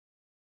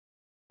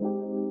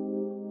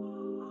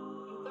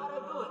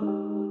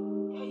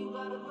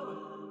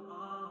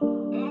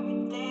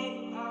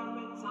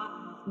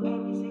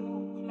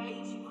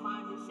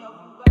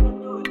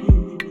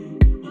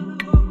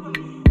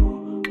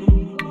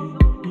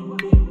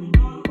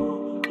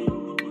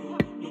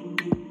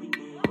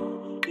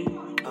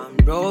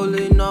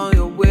rolling on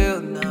your wheel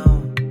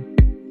now.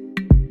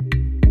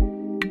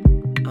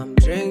 I'm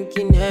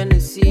drinking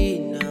Hennessy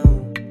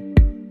now.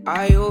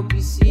 I hope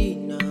you see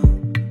now.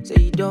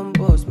 Say you don't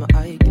bust my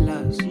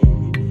eyeglass.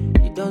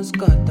 You don't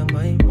scatter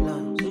my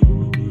plans.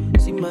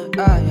 See my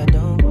eye, I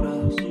don't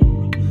cross.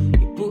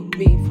 You put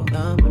me for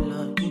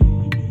ambulance.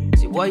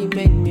 See why you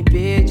make me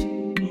bitch.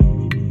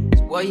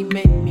 See why you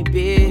make me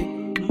big.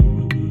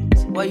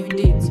 See what you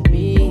did to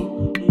me.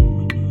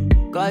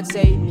 God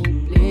save me,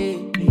 please.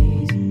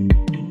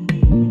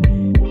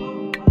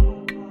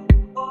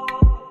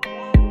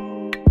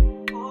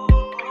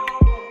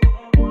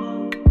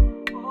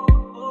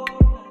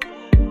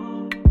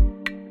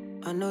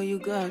 I know you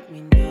got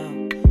me now.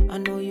 I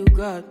know you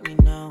got me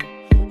now.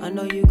 I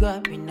know you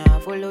got me now.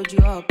 Followed you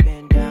up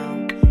and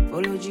down.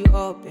 Followed you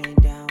up and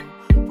down.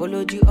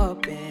 Followed you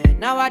up and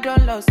now I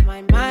don't lost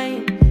my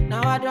mind.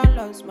 Now I don't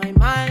lost my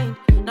mind.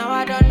 Now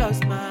I don't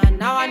lost my.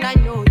 Now and I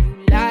know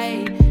you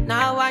lied.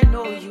 Now I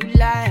know you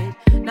lied.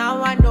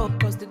 Now I know,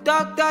 cause the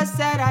doctor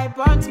said I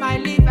burnt my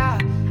liver.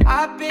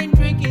 I've been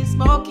drinking,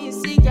 smoking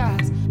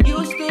cigars.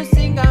 Used to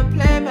sing and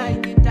play my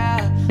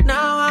guitar.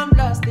 Now I'm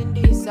lost in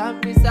this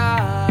and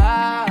bizarre.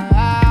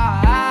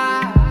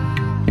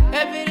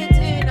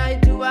 Everything I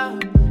do,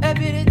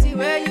 everything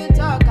where you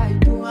talk, I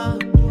do.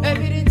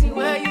 Everything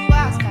where you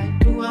ask, I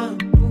do.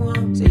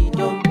 Say you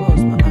don't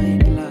bust my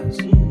eyeglass.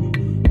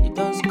 You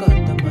don't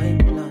scatter my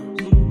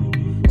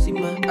plans. See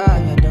my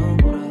eye, I don't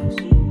cross.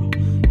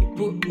 You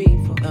put me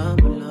for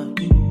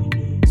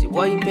ambulance. See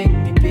why you make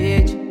me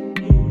bitch.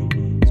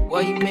 See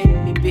why you make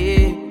me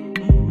big.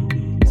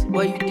 See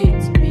what you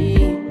did to me.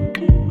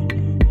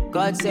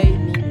 God save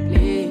me,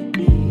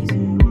 please.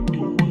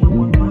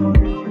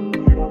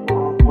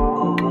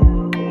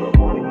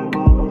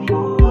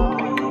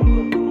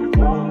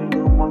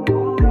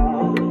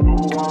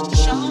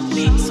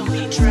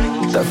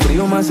 Tá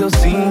frio, mas eu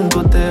sinto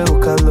o teu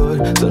calor.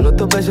 Só no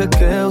teu beijo é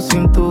que eu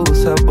sinto o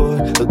sabor.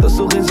 No teu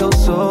sorriso eu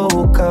sou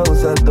o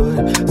causador.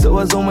 Sou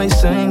azul, mas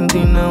sente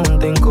e não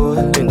tem cor.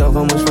 Então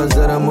vamos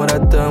fazer amor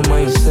até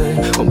amanhecer.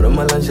 Compra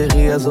uma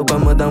lingerie azul pra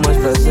me dar mais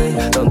prazer.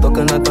 Então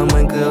toca na tua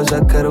mãe que eu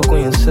já quero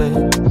conhecer.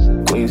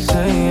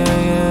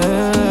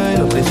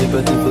 No princípio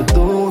eu tive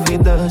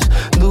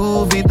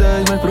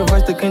dúvidas, mas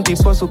provaste quem te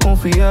posso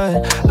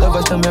confiar.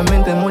 Lavaste a minha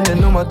mente, mulher,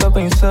 não mata a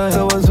pensar.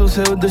 Céu azul,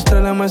 céu de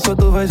estrela, mas só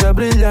tu vais a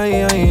brilhar.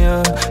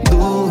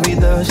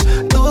 Dúvidas,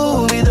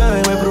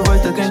 mas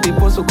provaste quem te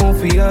posso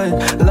confiar.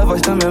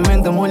 Lavaste a minha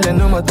mente, mulher,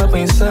 não mata a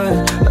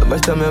pensar.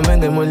 Lavaste a minha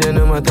mente, mulher,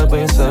 não mata a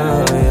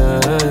pensar.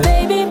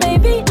 Baby,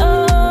 baby,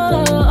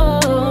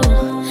 oh.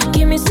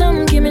 Give me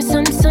something,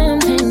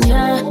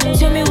 yeah.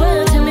 Tell me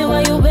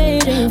what you're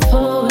waiting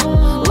for.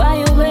 Why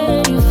you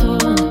waiting for?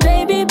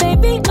 Baby,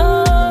 baby, oh.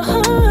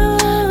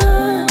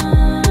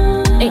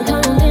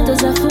 Então não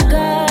tentas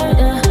afogar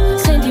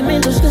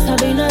sentimentos que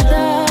sabem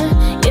nadar,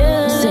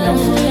 yeah. Se não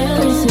fui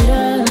eu, quem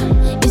será?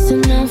 E se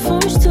não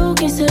fores tu,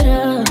 quem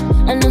será?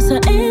 A nossa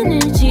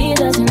energia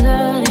dá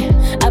zindar.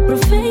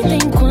 Aproveita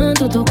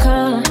enquanto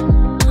tocar.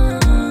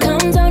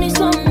 Calm down in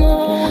slow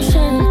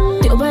motion.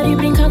 Teu body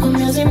brinca com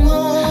minhas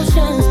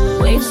emotions.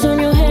 Waves on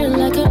your hair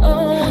like an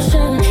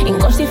ocean.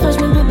 Encosta e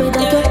faz-me beber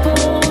da tua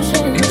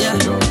potion.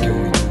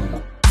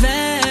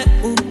 Vê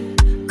o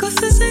que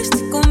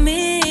fizeste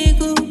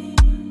comigo.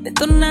 Me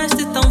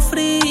tornaste tão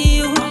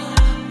frio.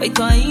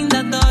 Peito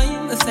ainda dói.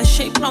 Me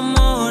fechei pro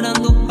amor,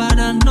 ando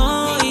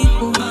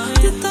paranoico.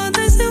 De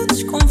todas eu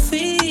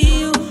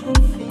desconfio.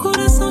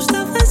 Coração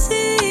está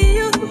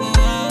vazio.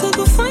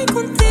 Tudo foi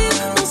contigo.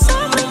 Não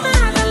sobra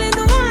nada além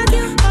do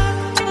ódio.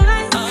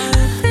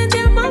 Prende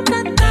a mão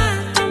pra dar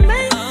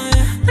também.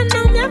 A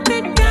não me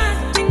apegar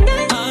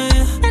ninguém.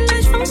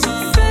 Elas vão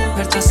sofrer.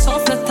 Ver-te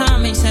sofrer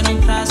também ser um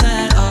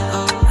prazer.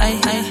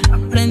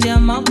 Aprende a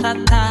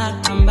maltratar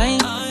também.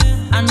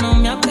 A não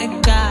me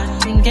apegar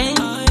ninguém.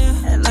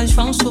 Elas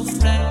vão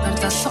sofrer.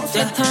 Ver-te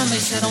sofrer também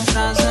ser um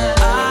prazer.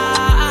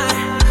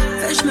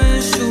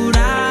 Fez-me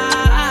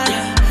chorar,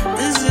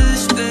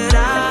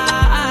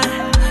 desesperar,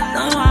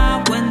 não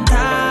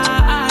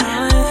aguentar.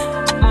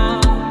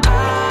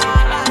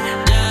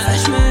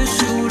 Fez-me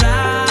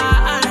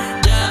chorar,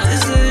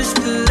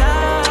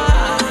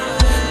 desesperar,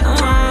 não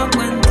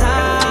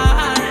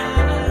aguentar.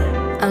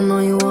 I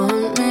know you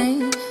want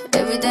me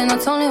every day,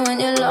 not only when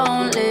you're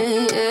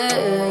lonely,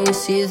 yeah. You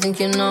see, you think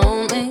you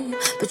know me,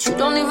 but you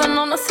don't even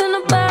know nothing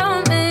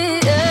about me,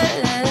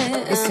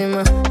 yeah. You see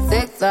my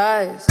thick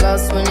thighs,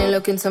 lost when you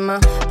look into my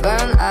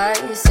brown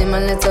eyes. See my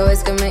little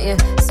ways can make you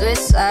switch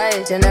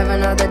sides. You never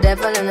know the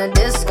devil in a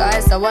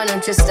disguise, so why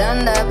don't you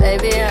stand up,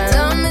 baby, and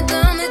tell me, do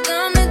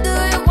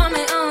you want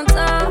me on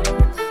top?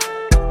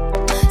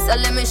 So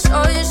let me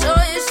show you,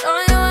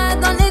 I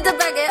don't need to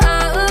back it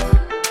up.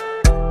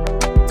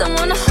 Don't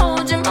wanna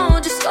hold you,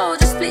 mold you, slow,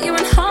 just split you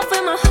in half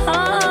with my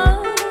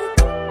heart.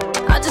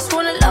 I just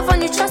wanna love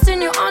on you, trust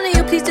in you, honor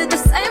you, please do the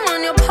same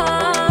on your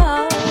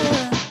part.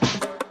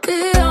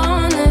 Be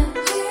honest,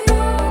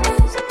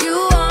 you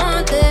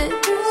want this,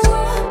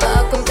 but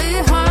I can be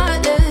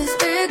heartless,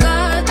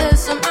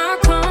 regardless of my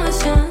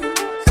conscience.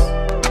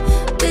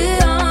 Be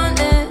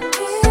honest.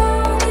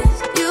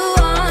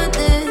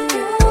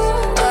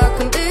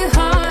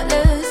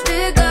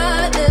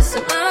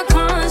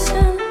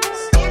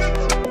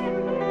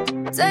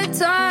 take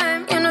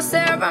time. You know,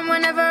 stay around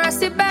whenever I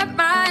see bad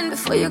mind.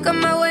 Before you come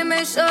my way,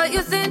 make sure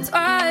you think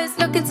twice.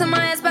 Look into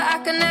my eyes, but I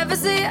can never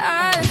see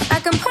eyes. I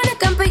can point a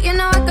gun, but you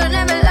know I could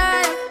never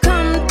lie.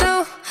 Come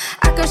through,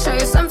 I can show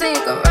you something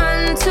you can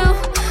run to.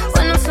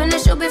 When I'm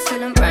finished, you'll be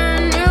feeling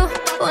brand new.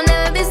 Will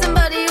never be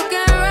somebody you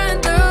can run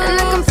through. And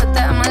I can put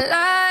that in my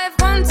life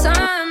one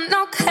time.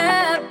 No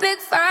cap, big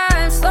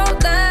five, slow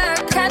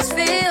that, catch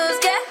feels,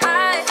 get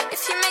high. If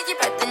you make your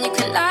breath, then you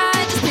can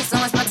lie. Just please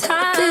don't waste my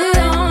time. Be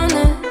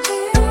honest,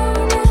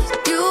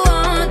 you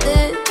want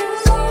it,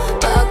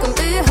 but I can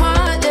be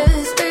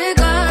heartless,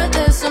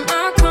 regardless of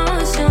my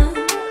conscience.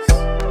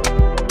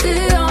 Be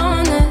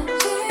honest,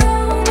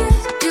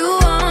 you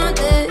want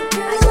it,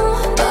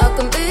 but I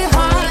can be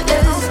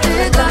heartless,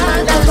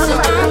 regardless of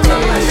my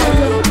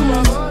conscience.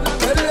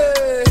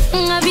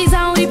 Uma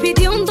visão e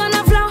pedi tô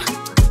na flor.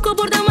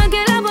 Comporta-me que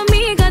era pra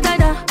mim,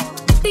 catada.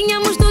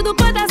 Tínhamos tudo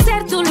pra dar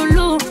certo,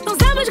 Lulu. Não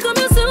sabes como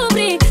eu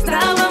sofri.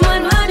 Trava,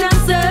 mano, a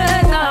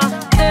dançeta.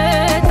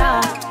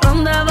 Eita,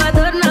 não dava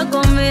dor na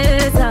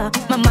cabeça.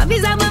 Mamãe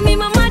avisava-me,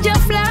 mamãe já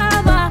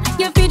falava.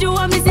 E a filho, o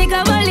homem se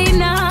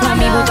cavalina. O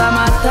amigo que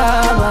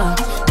matava.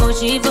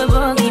 Hoje foi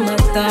bom que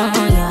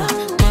matanha.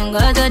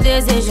 Mangada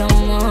deseja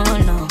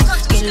mano.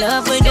 Que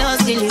lá foi Deus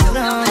que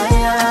livrou.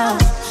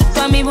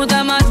 Pra mim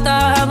botar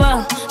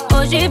matava.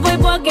 Hoje foi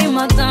pouco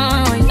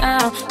matanha.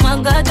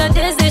 Mangada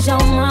deseja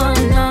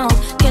humana.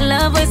 Que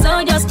lá foi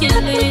só Deus que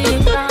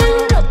livra.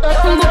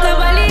 Boca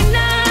vale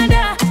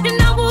nada,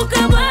 não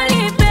boca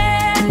vale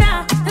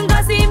pena.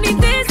 Gosto me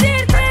tem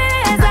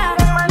certeza.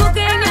 Boca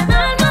é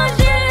alma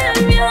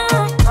gêmea.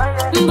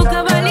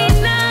 Boca vale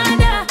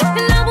nada,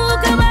 não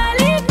boca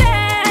vale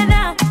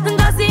pena.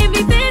 Gosto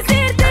me tem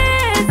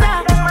certeza.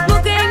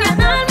 Boca é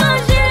alma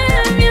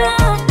gêmea.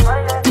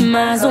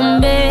 Mais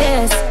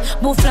beijo,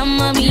 vou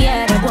flama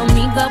viera, boa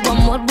amiga, bom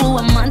amor, boa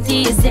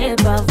amante, e c'est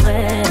pas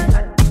vrai,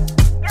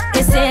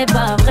 e c'est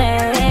pas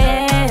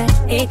vrai,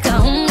 e cá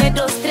é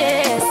dos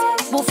três,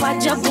 vou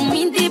fazer por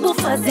mim, vou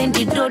fazer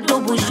de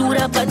todo, vou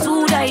jurar pra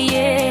tudo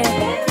aí,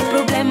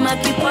 problema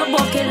que pra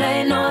boca ela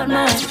é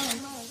normal,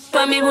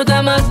 pra mim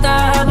botar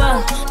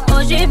matava,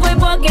 hoje foi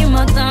pouco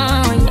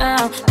matanha,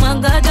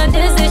 mangada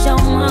deseja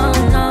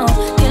humana,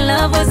 que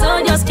lá foi só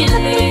Deus que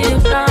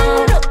livra,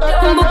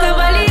 boca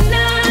vale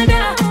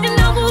nada,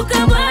 não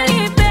boca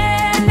vale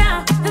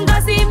pena,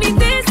 gosto me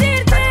tem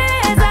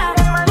certeza,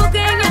 boca é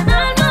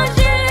alma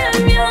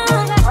gêmea,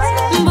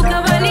 boca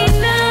vale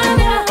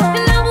nada,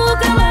 não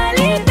boca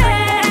vale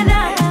pena,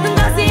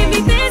 gosto me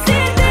tem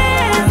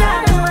certeza,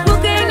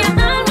 boca é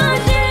alma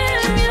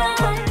gêmea.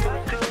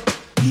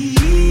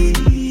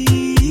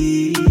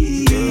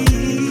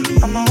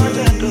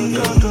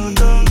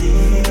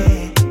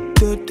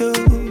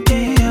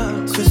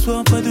 Ce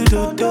soir pas de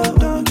dodo.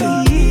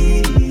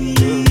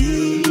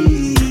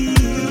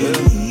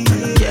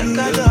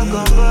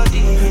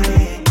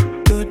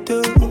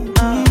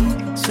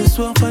 Ce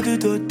soir pas de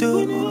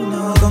dodo.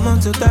 Comment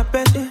tu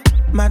t'appelles,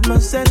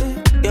 mademoiselle?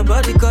 Your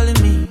body calling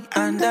me,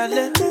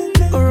 andale.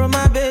 Oh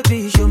my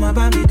baby, show my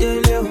baby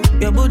daily.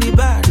 Your booty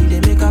body, they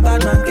make a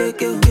bad man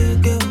kick.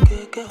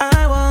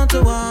 I want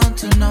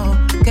to know,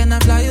 can I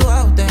fly you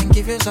out and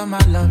give you some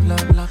of my love?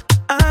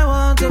 I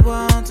want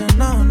to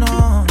know,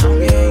 no,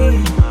 yeah.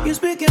 You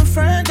speak in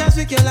French, I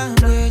speak your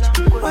language.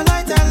 Well,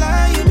 I tell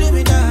her, you do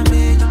me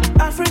damage.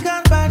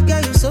 African bad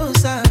girl, you so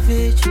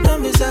savage.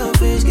 Don't be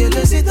selfish, girl,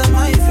 let's sit on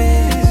my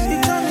face. You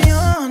turn me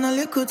on a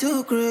little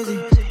too crazy.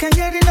 Can't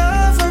get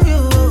enough of you,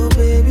 oh,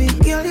 baby.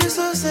 Girl, you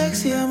so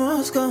sexy, I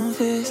must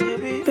confess.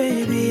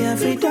 Baby, I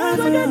feel down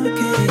for your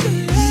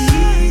case.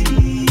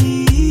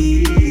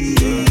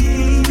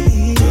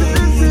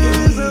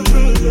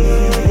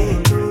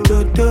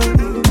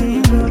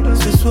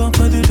 Ce soir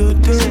pas de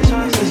dodo.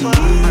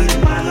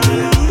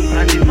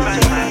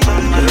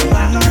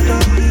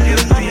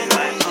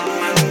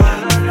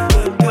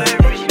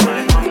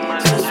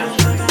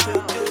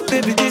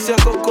 Baby, this your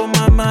coco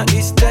mama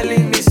is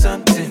telling me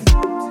something.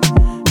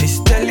 It's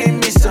telling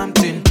me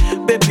something.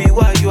 Baby,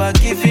 why you are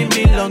giving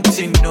me long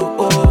thing? No,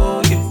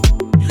 oh yeah.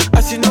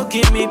 As you know,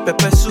 give me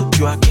pepper soup,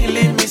 you are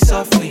killing me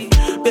softly.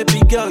 Baby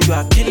girl, you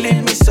are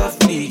killing me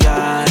softly.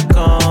 I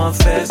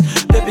confess,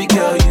 baby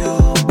girl, you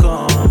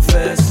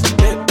confess.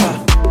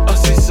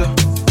 So,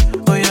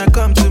 oh yeah,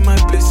 come to my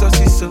place, so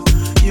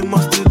you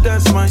must do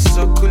dance my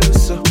circle,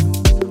 so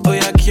oh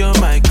yeah, cure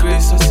my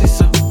grace, so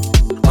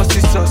oh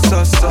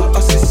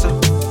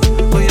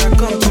yeah,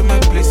 come to my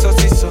place, so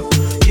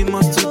you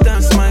must do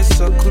dance my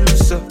circle,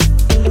 so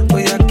oh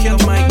yeah, cure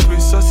my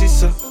grace, so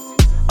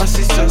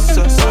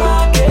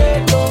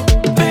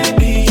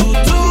baby, you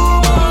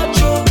too much,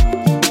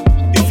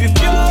 if you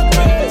pure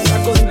grace, I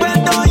go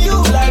spend on you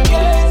like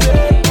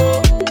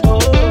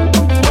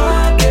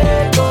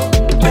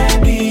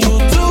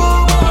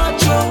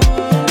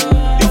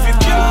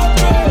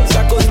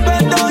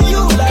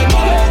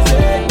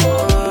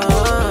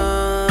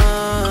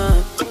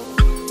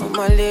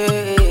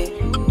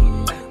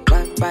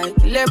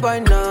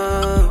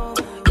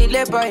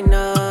boy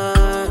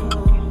now.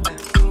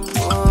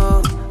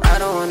 Oh, I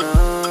don't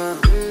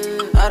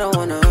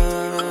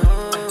wanna.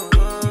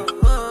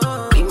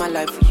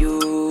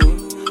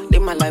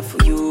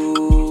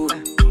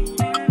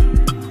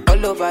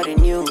 over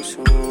the news,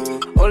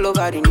 all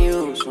over the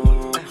news.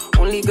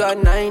 Only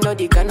God now know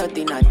the kind of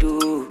thing I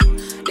do,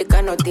 the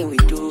kind of thing we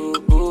do.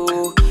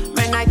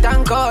 Man, I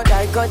thank God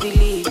I got the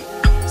lead.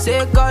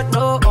 Say God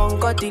no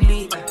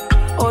ungodly.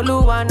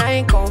 Oluwa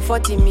ain't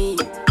comforting me.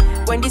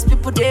 When these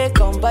people they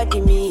come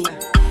body me.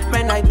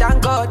 Man, I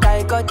thank God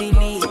I got the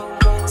lead.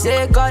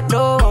 Say God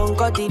no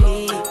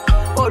ungodly.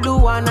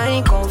 Oluwa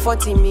ain't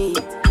comforting me.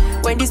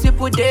 When these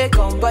people they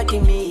come body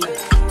me.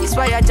 It's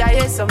why I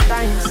die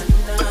sometimes.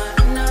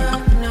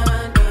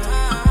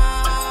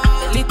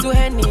 A little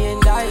Henny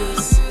and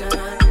ice.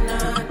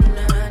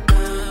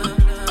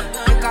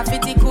 Make a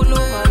fitty cool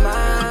my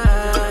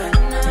mind.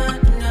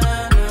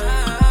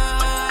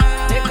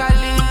 Make a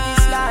live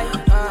this life.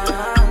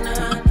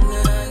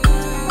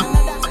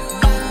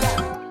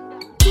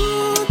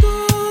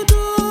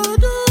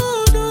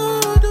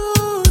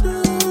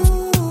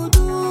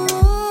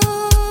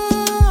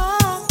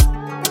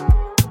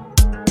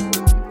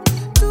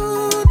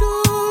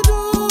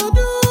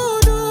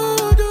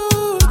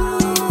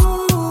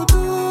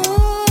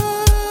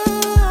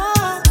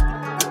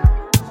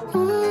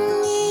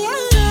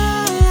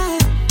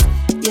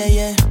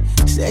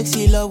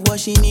 Sexy love, what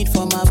she need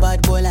from a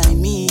bad boy like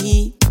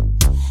me.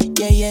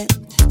 Yeah, yeah.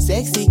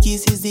 Sexy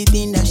kiss is the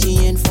thing that she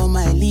ain't for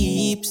my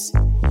lips.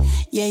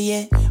 Yeah,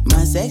 yeah.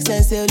 My sex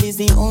herself is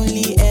the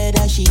only air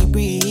that she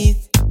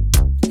breathes.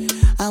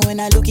 And when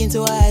I look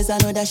into her eyes, I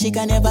know that she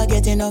can never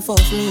get enough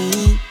of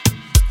me.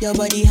 Your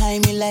body high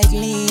me like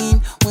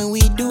lean. When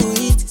we do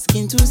it,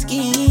 skin to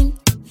skin.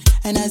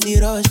 And as the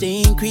rush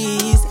they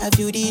increase, I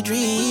feel the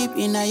drip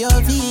in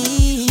your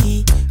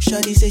V.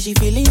 Shorty say she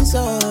feeling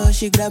so.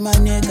 She grab my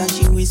neck and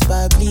she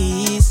whisper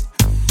please.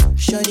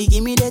 Shorty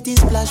give me that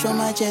splash from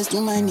my chest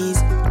to my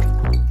knees.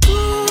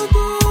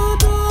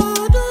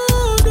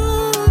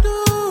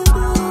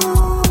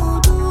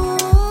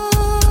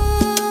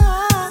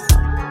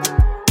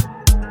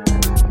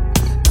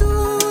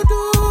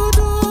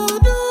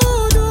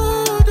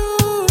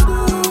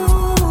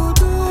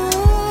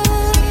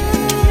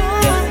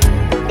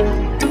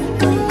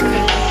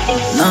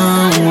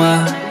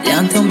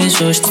 Não me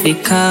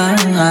justificar.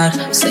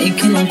 Sei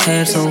que não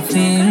queres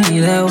ouvir.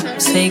 Eu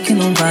sei que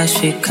não vais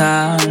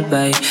ficar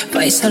bem.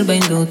 Vai ser bem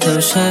do teu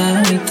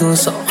jeito.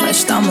 Só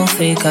resta-me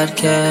ficar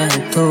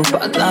quieto.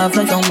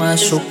 Palavras vão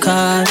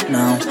machucar.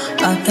 Não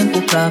há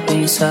tempo pra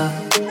pensar.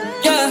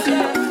 Yeah.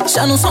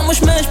 Já não somos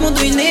mesmo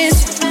do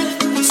início.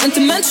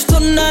 Sentimentos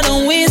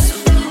tornaram isso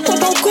um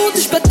pouco de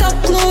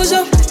espetáculo.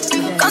 Já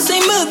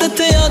cansei-me de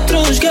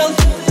teatros, girl.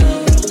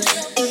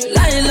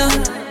 Laila,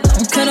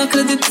 não quero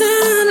acreditar,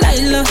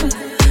 Laila.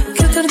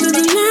 Que é tarde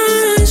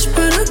demais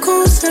para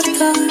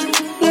consertar.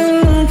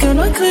 Não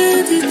quero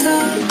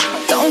acreditar.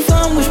 Então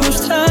vamos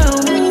mostrar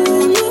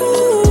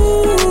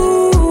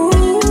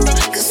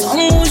que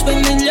somos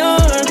bem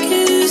melhor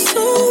que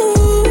isso.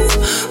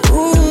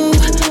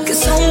 Que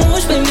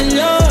somos bem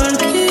melhor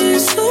que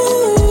isso.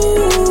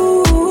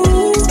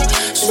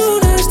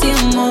 Choras de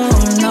amor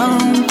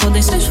não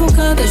podem ser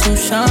julgadas no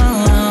chão.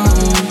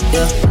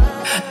 Yeah.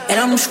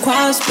 Éramos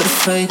quase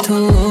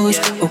perfeitos.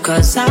 O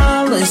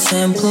casal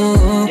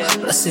exemplo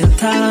pra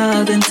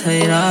cidade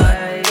inteira.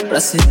 Pra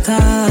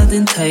cidade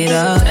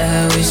inteira.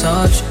 Teus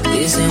olhos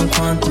dizem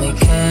quanto me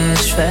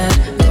queres ver.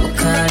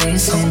 Tocar e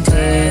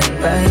sentir,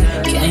 bem,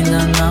 que ainda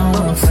não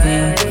é o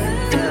fim.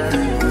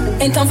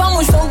 Então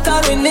vamos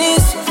voltar ao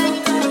início.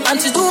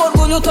 Antes do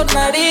orgulho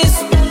tornar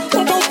isso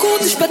um pouco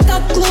de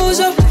espetáculo.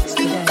 Já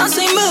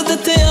cansei-me de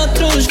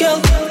teatros, girl.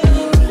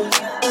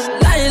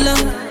 Laila,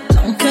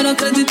 não quero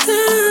acreditar,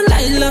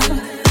 Laila.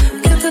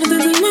 Que é tarde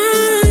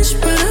demais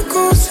para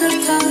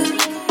consertar.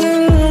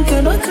 Não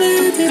quero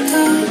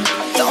acreditar.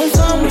 Então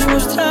vamos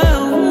mostrar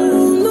ao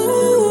mundo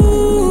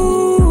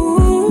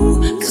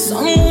que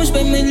somos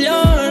bem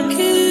melhor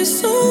que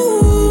isso.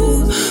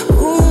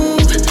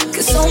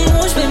 Que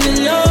somos bem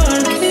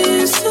melhor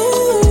que isso.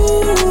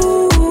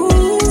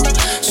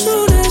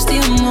 Choras de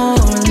amor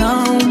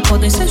não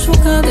podem ser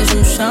julgadas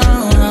no chão.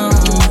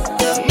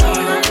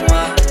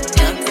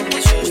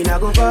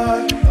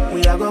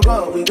 We a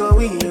go,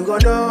 you go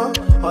know.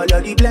 All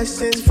of the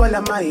blessings fall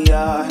on my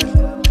yard.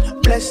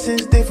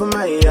 Blessings stay for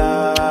my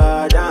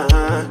yard,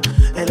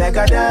 And like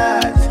a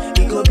that,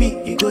 you go be,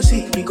 you go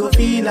see, you go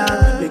feel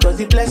because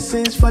the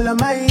blessings fall on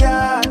my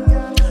yard.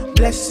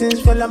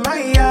 Blessings fall on my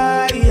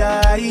yard,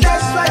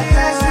 That's why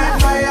I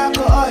set my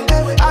alcohol.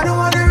 I don't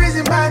wanna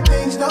reason bad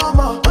things no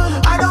more.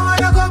 I don't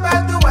wanna go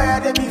back to where I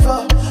did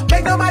before.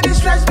 Make nobody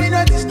stress me,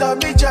 no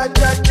disturb me, cha.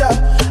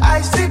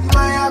 I sip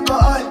my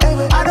alcohol.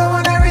 I don't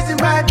wanna reason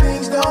bad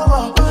things no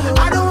more.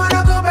 I don't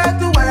wanna go back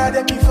to where I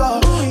did before.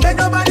 Make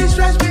nobody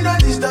stress me, no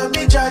disturb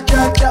me, cha.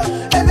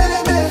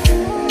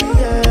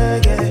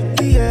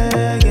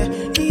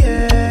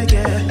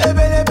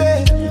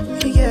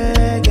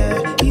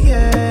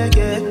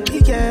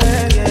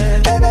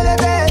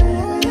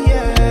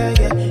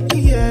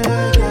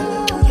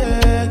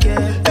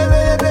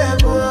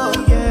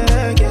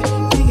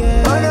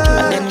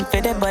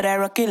 But I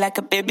rock it like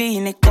a baby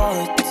in a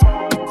coat.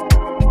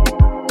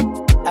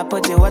 I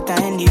put the water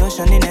in the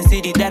ocean in the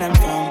city that I'm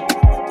from.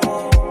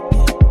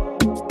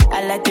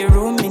 I like the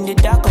room in the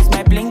dark cause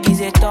my blink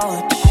is a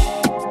touch.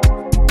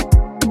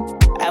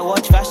 I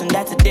watch fashion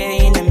that today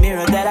in the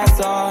mirror that I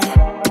saw.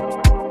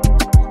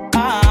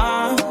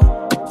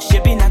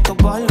 Shaping like a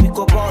ball, we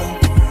go ball.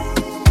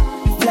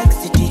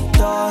 Flex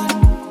it on.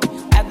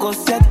 I go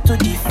set to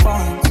the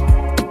front.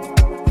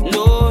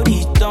 Load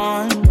it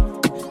on.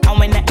 And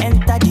when I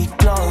enter the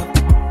club,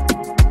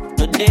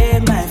 no they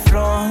my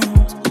front.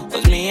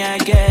 Cause me I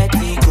get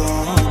it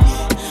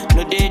gone.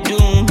 No they do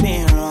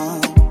me wrong.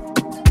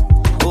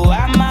 Oh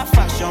I'm a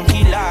fashion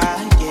killer,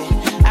 yeah.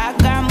 I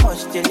got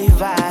much to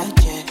deliver,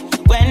 yeah.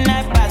 When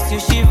I pass you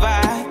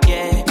shiver,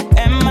 yeah.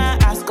 And my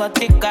ass got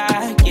thicker,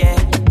 yeah.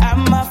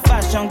 I'm a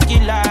fashion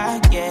killer,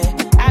 yeah.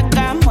 I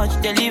got much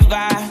to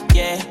deliver,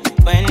 yeah.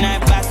 When I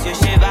pass you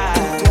shiver,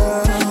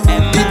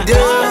 and my ass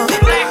got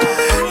thicker.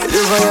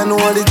 If I know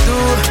what it do,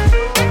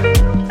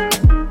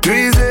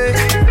 greasy.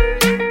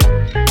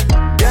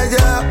 Yeah,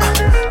 yeah,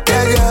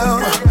 yeah, yeah,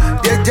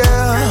 yeah, yeah,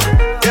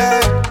 yeah,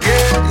 yeah.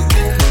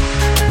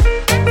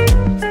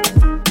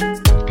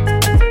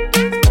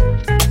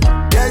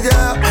 Yeah,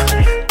 yeah,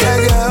 yeah,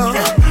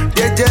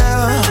 yeah,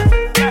 yeah,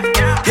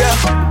 yeah.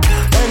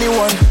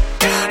 Anyone,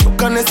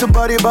 look on esse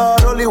body,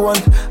 but only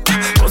one.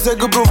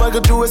 Consegue provar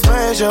que tu és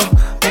special.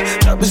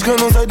 Sabes que eu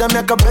não saio da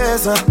minha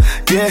cabeça,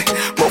 yeah.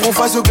 Morro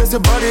fácil que esse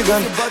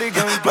bodygun,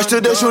 mas te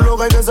deixo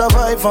logo, às vezes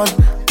vai fun,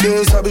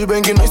 yeah. Sabes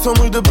bem que nós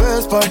somos the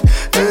best, pai,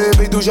 yeah.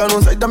 Bem, tu já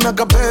não sai da minha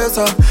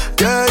cabeça,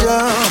 yeah,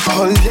 yeah.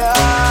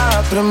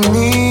 Olhar pra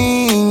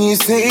mim e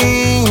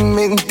sem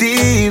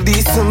mentir,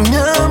 disse me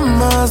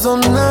amas ou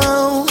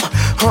não,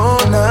 oh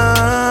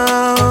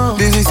não.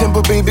 Dizem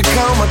sempre, baby,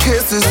 calma, que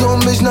esses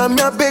homens na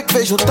minha beck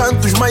vejo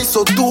tantos, mas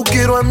só tu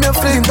quero à minha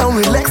frente. Então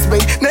relax,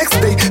 baby, next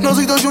day nós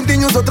os dois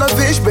juntinhos outra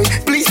vez, baby.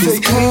 Please say,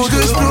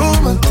 podes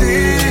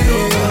prometer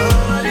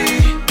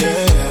que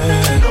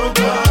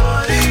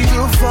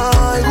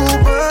vai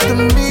roubar de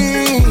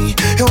mim.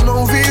 Eu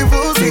não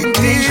vivo sem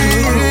ti.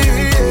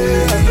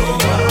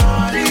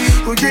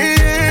 Oh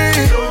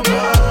yeah,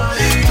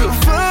 que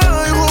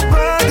vai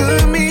roubar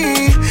de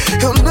mim.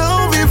 Eu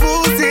não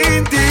vivo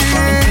sem ti.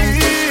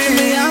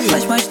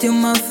 Mais de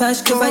uma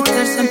vez que vai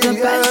ter sempre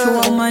abaixo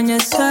ao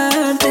amanhecer.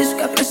 Diz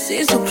que é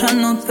preciso pra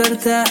não te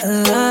perder.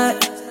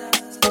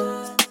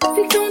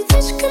 Então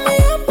diz que me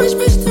amas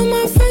mais de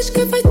uma vez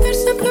que vai ter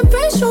sempre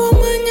abaixo ao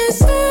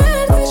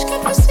amanhecer. Diz que é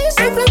preciso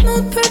pra não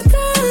te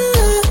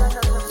perder.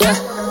 Yeah,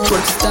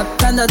 porque se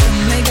depende de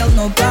Miguel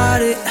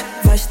nobody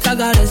vai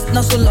estragar esse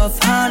nosso love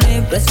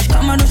honey. Pra esses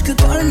câmaras que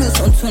dormem eu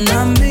sou um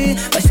tsunami.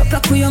 Mas só pra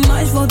cuidar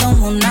mais vou dar um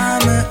nome.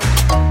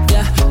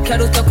 Yeah,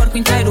 quero o teu corpo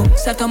inteiro,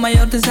 certo é o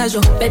maior desejo.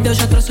 Baby, eu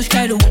já trouxe o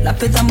isqueiro.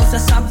 Lapidamos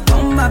essa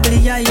bomba,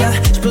 brilha, yeah.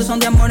 Explosão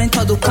de amor em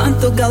todo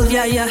canto, girl,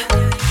 yeah, yeah.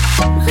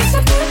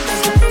 Receber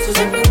essa poço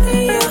já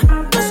penteia.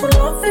 Nosso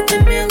love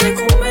tem mil e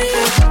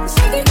colmeia.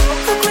 Segue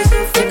qualquer coisa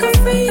fica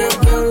feia.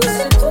 Que eu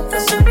sinto tá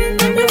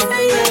subindo na minha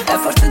veia. É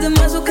forte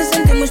demais o que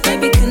sentimos,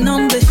 baby, que não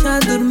me deixa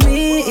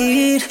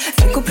dormir.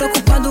 Fico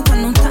preocupado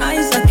quando não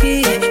estás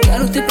aqui.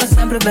 Quero-te pra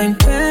sempre bem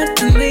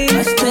perto de mim.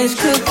 Mas tens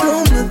que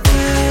prometer.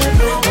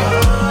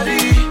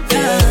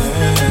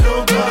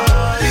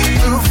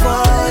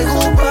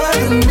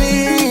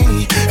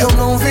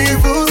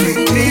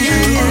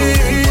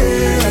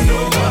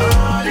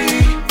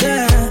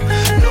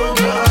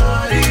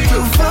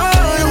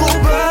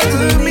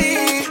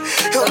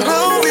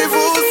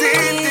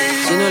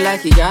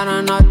 Like you got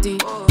on naughty,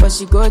 but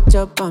she go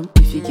chop and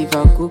if you give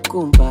her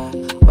cucumber.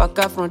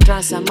 Waka from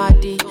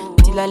Transamadi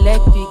till I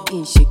leg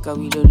picking, shake her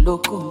with a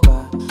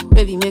locumba.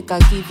 Baby, make her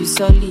give you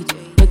solid,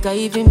 make her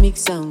even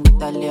mix am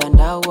with a lay and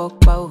I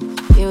walk pow.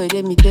 Hey, wait,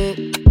 let me tell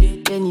you.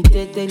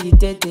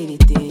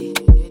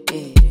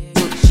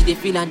 She dey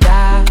feel and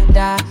da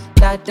da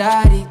da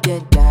da da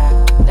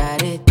da da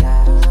da.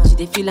 She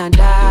dey feel and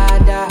da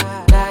da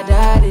da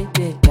da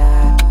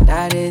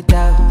da da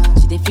da.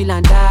 She dey feel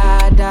and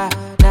da da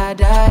da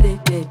da da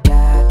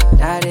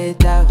da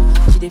da.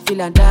 She dey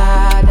feel and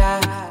da da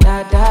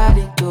da da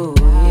da.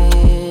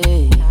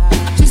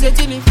 She say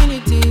till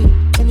infinity,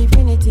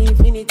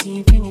 infinity,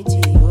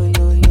 oh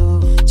yo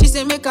yo. She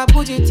say make her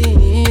put it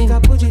in,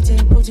 put it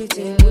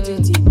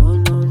in, no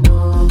no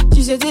no.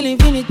 She say till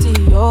infinity,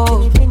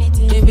 oh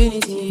infinity,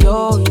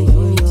 oh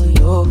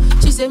infinity, oh.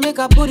 She say make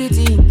her put it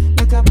in,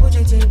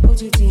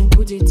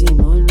 put it in,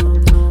 no no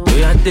no.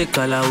 We are take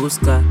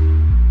Kalauska,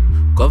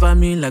 cover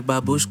me like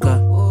babushka.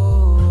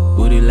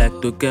 Would you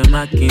like to get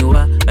my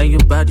kinwa? And your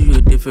body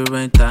you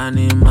different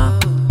animal.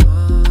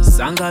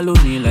 Sangalo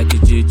me like a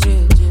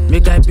JJ.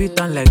 Make I beat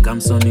on like I'm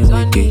Sonny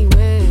Wiki.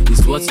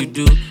 It's what you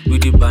do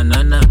with the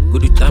banana. Go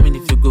determine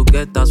if you go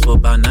get us for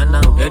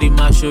banana. Very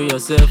much show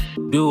yourself,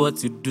 do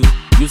what you do.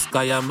 Use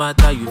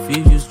Kayamata, you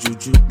feel use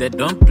Juju. They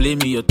don't play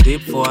me your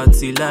tape for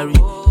artillery.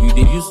 You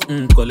they use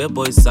collect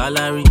boy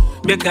salary.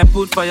 Make I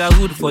put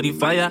firewood for the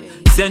fire.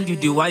 Send you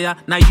the wire.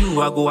 Now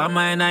you I go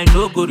ama and I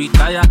no go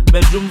retire.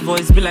 Bedroom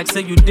voice be like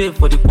say you did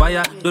for the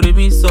choir. Do re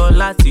mi so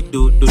lati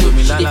do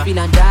mi lala. She dey feel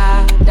and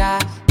da da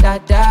da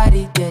da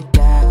da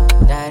da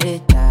da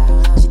da.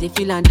 She dey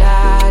feel and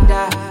da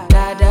da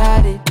da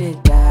da da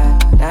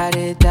da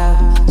da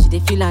da. She dey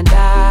feelin'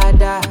 da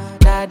da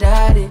da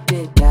da da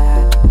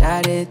da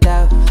da da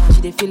da.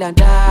 She dey feelin'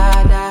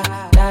 da da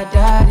da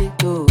da da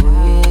do.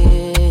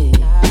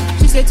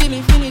 She say till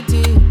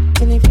infinity,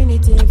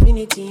 infinity,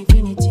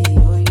 infinity,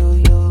 yo yo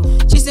yo.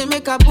 She say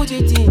make I put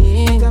it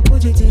in,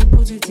 put it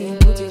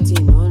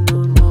in, no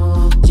no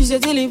no. She say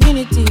till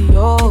infinity,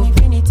 yo,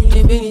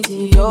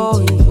 infinity, yo,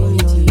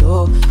 infinity,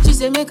 yo. She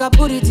say make I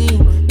put it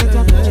in, make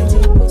I put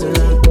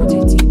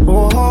it in.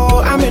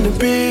 Oh, I'm in a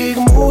big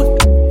mood.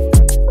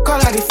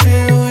 Call I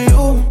feel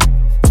you.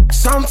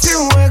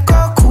 Something wake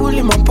up cool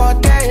in my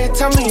body.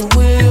 Tell me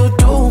will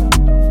do.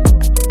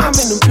 I'm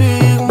in a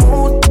big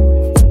mood.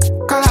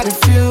 Call I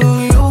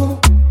feel you.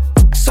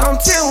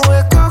 Something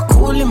wake up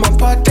cool in my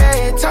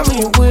body. Tell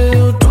me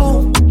will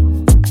do.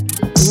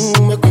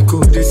 Make we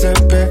go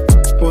December.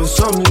 But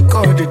some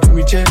liquor they do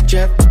me jet.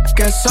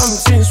 Get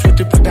something sweet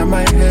to put on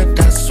my head.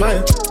 That's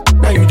why.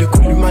 Now you the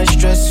cool in my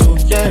stress. So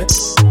yeah.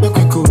 Make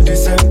we go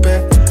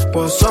December.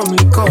 But some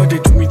liquor they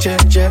do me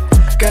jet.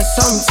 Get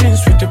something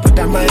sweet to put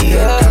on my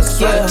head. That's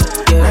why.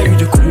 Now you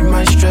the cool in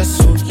my stress.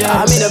 So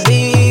yeah. I'm in a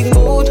big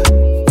mood.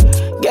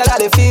 Girl, I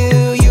dey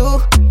feel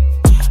you.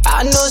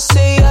 I know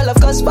say all of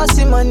cost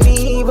passing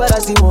money, but I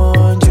still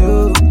want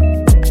you.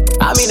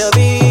 I'm in a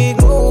big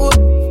mood.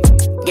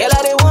 Girl,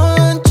 I dey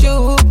want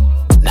you.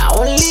 Now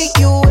only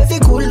you, if you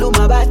cool to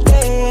my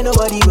body,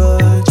 nobody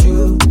but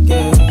you.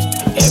 Yeah.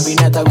 Every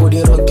night I go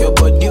dey rock your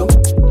body.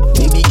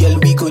 Baby girl,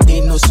 we go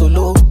dey no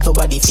solo.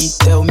 Nobody fit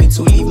tell me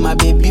to leave my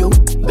baby.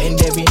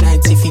 Bend every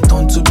night if it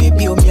turn to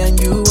baby. Me and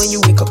you, when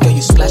you wake up, girl,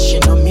 you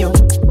splashing on me.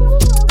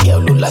 Girl,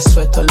 look like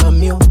sweat all on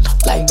me.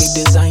 Like big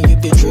design, you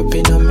be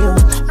dripping on me.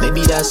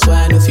 Maybe that's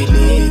why I don't feel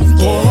it.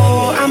 Yeah.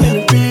 Oh, I'm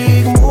in a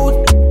big mood.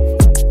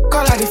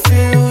 Call I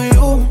feel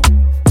you.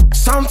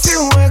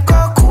 Something wake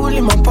up cool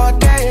in my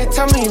body.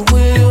 Tell me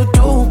will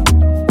do.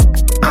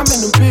 I'm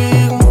in a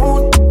big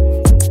mood.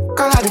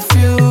 Call I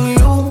feel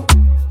you.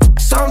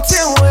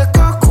 Something wake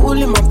up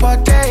cool in my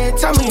body.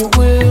 Tell me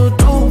will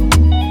do.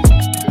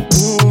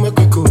 Make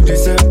we go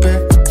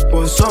December.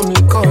 But some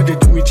liquor they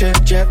do me jet.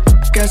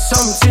 Get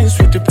something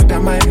sweet to put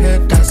on my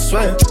head. That's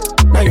why.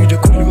 Now you the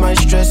cool in my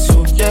stress.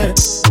 So yeah.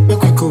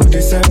 Make we go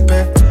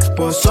December.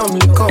 But some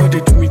liquor they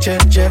do me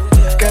jet.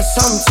 Get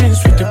something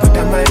sweet to put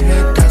on my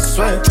head. That's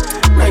why.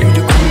 Now you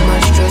the cool in my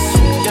stress. So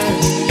yeah.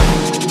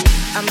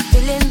 I'm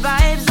feeling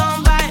vibes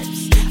on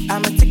vibes.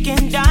 I'm a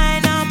ticking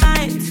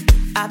dynamite.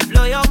 I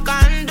blow your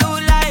candle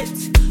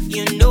lights.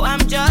 You know I'm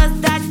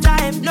just that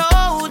type.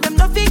 No, them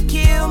no fit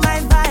kill my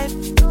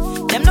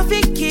vibe. Them no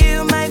fit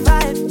kill my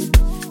vibe.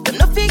 Them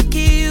no fit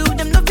kill.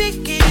 Them no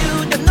fit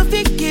kill. Them no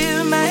fit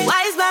kill my.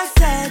 Wise man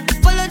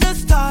said, follow the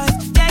stars.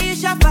 There you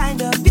shall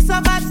find a piece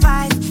of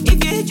advice.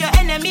 If you hit your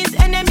enemies,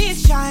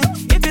 enemies shine.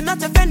 If you're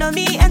not a friend of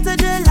me, enter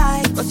the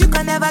light. Cause you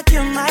can never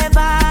kill my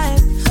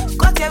vibe.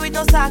 Got here with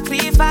no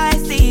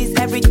sacrifices.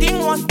 Everything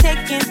was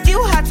taken,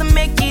 still had to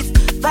make it.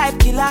 Vibe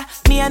killer,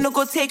 me I no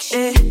go take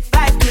shit.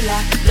 Vibe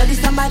killer, bloody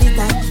somebody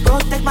time.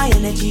 Protect my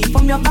energy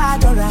from your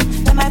bad aura.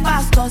 Then my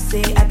pastor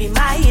say I be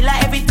my healer,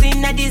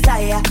 everything I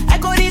desire. I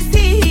go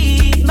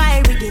receive my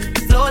rhythm,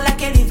 flow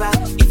like a river.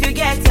 If you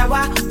get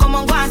yawa, come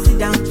on go and sit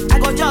down. I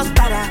go just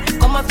para,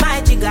 come off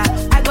my jigger.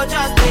 I go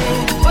just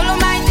follow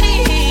my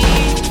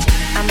dream.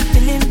 I'm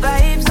feeling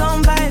vibes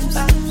on vibes.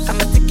 I'm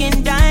a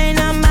ticking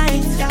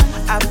dynamite.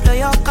 I blow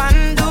your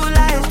candle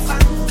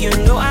lights. You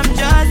know I'm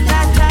just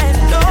that type.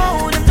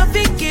 No, them no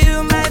fit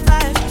kill my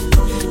vibe.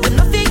 Them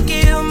no fit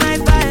kill my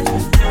vibe.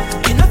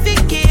 You no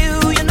fit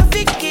kill, you no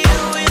fit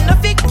kill, you no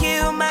fit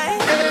kill my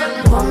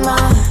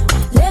Woman,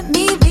 let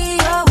me be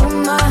your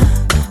woman.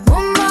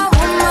 Woman,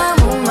 woman,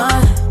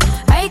 woman.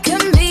 I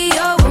can be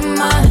your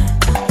woman.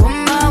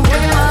 Woman,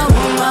 woman,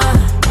 woman.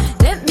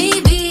 Let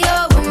me be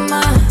your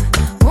woman.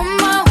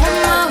 Woman,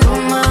 woman,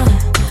 woman.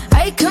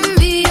 I can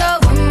be your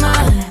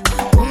woman.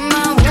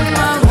 Woman,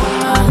 woman,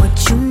 woman. What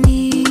you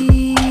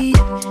need?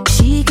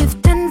 She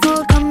give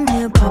tenfold. Come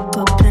here,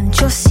 Papa, plant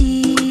your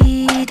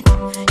seed.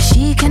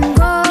 She can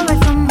grow right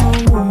from her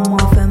womb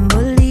of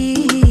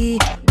family.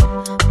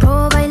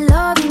 Provide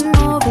loving,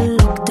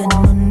 overlooked and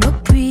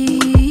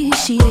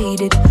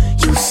unappreciated.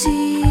 You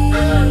see,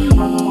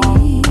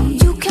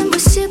 you can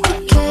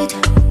reciprocate.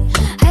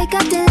 I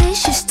got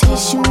delicious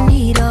taste. You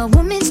need a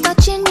woman's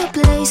touch in your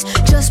place.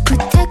 Just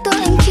protect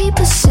her and keep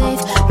her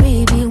safe.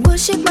 Baby,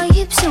 worship my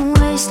hips and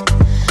waist.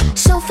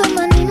 So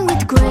feminine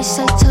with grace.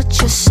 I touch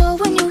your soul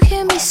when you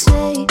hear me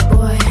say,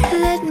 boy,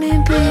 let me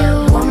be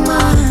your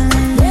woman.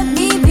 Let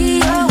me be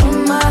your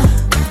woman.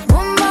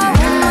 Woman,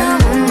 woman,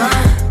 woman.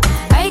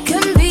 I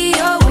can be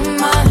your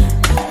woman.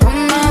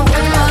 Woman,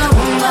 woman,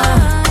 woman.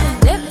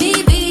 Let me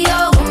be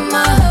your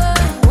woman.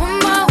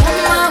 Woman,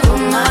 woman,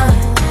 woman.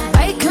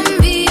 I can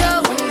be your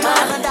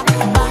woman.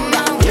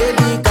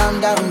 Baby, calm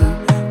down,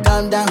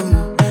 calm down.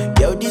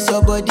 Yo, this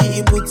your body,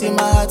 it puts in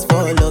my heart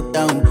for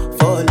lockdown,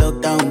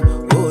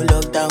 oh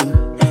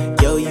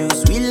lockdown. Yo, you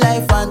sweet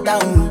life,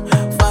 phantom,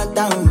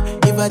 phantom.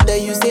 If I tell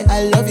you say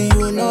I love you,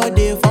 you know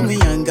they for me,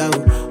 young girl,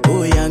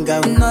 oh young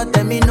girl. No,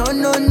 tell me no,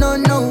 no, no,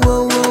 no,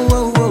 oh, oh,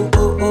 oh, oh,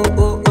 oh,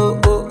 oh, oh,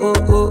 oh,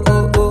 oh, oh,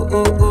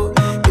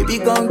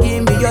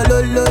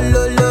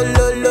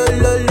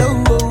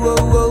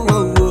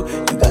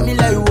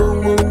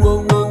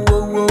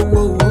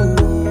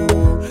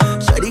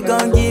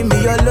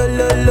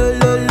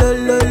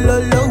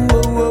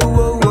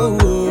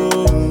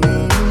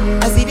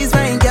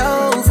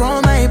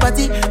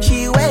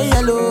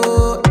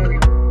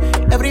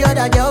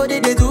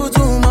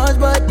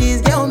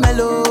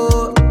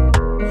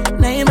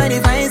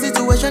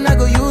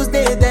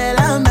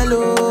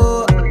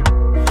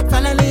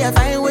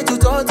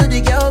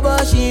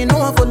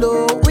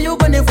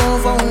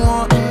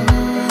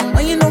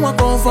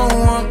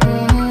 one.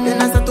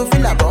 Then I start to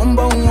feel a bum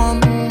bum one.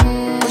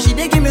 But she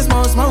dey give me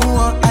small small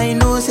one. I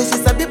know, say she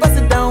sabi pass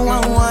it down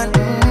one one.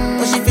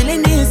 But she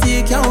feeling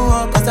insecure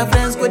one. Cause her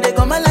friends go they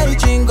come a light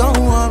drink go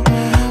on.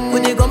 Go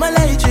they come a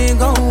light drink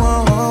go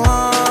on.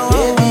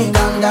 Baby,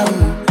 calm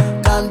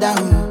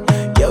down.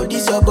 Yo,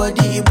 this your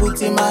body, it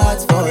puts in my heart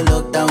for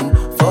lockdown,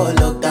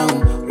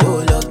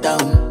 oh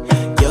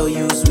lockdown. Yo,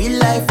 you sweet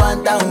life,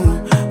 phantom.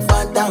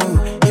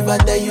 If I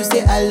tell you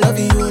say I love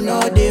you, you know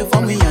they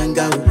for me young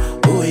girl,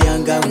 oh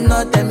young girl.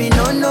 No tell me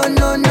no,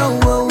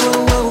 oh.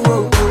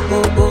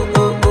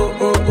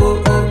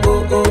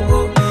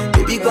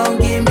 Baby, come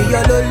give me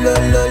your lo.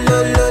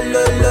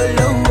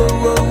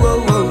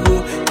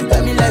 You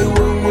got me like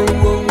whoa.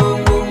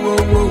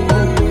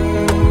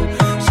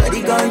 Shawty,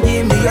 come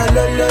give me your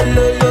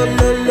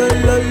lo.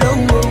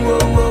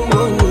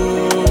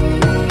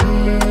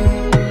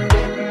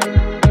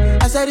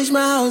 As I reach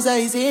my house,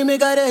 I see me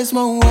got a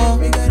small wall.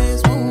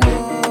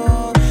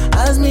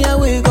 As me I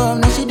wake up,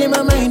 now she did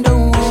my mind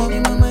don't walk.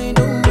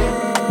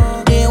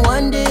 Day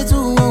one, day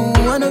two,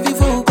 one of you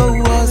folk go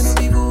was.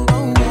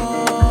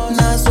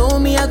 Now so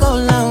me I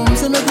go down,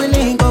 so make we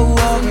link go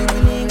up.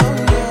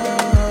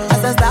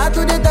 As I start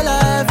to the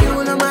life,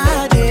 you know my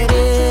heart it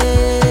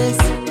is.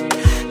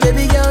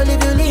 Baby girl,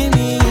 if you leave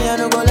me, I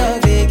don't go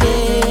love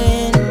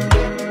again.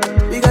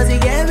 Because you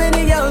get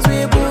many girls,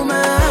 we put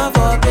my heart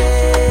for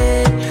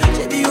bed.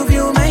 Baby, you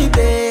feel my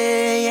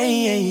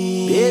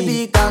pain.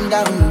 Baby, calm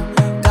down.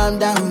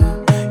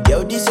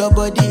 Yo, this your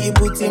body, it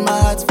puts in my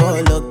heart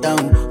for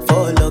lockdown,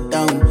 oh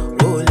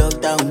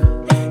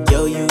lockdown.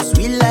 Yo, you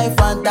sweet life,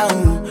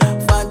 phantom.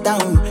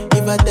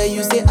 If I tell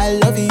you say I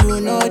love you,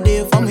 you know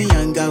they for me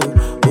young girl,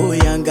 oh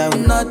young girl.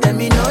 No tell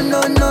me no.